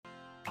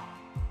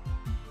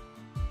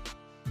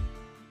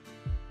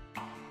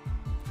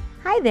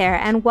Hi there,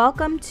 and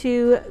welcome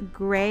to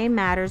Gray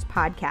Matters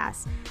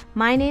Podcast.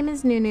 My name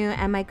is Nunu,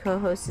 and my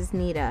co-host is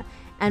Nita,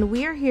 and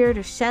we are here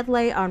to shed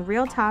light on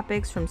real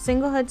topics from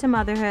singlehood to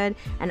motherhood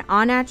and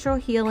all natural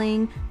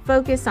healing,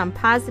 focused on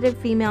positive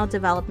female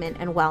development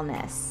and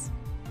wellness.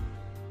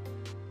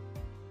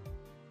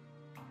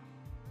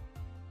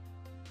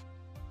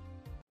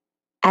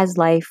 As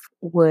life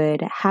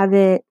would have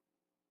it,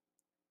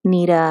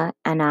 Nita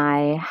and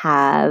I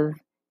have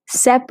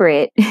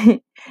separate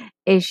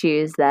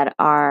issues that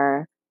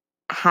are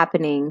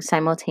happening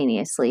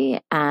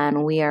simultaneously,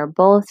 and we are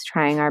both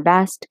trying our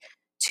best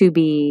to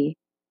be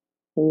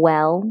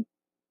well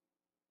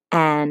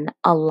and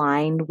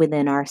aligned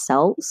within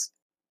ourselves.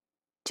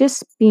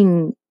 Just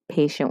being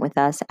patient with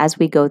us as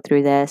we go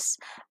through this.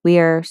 We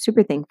are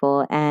super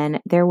thankful, and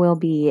there will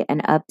be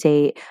an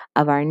update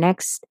of our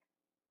next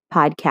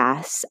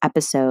podcast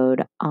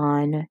episode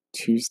on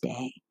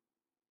Tuesday.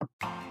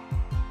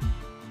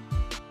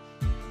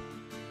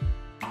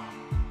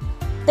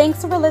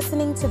 Thanks for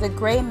listening to the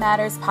Gray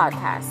Matters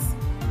Podcast.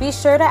 Be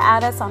sure to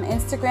add us on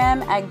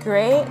Instagram at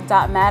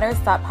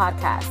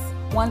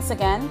gray.matters.podcast. Once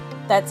again,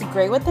 that's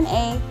gray with an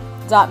A,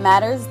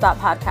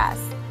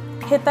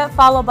 .matters.podcast. Hit that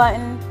follow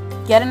button,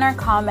 get in our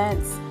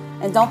comments,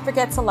 and don't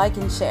forget to like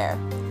and share.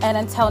 And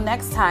until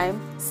next time,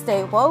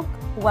 stay woke,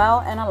 well,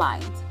 and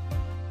aligned.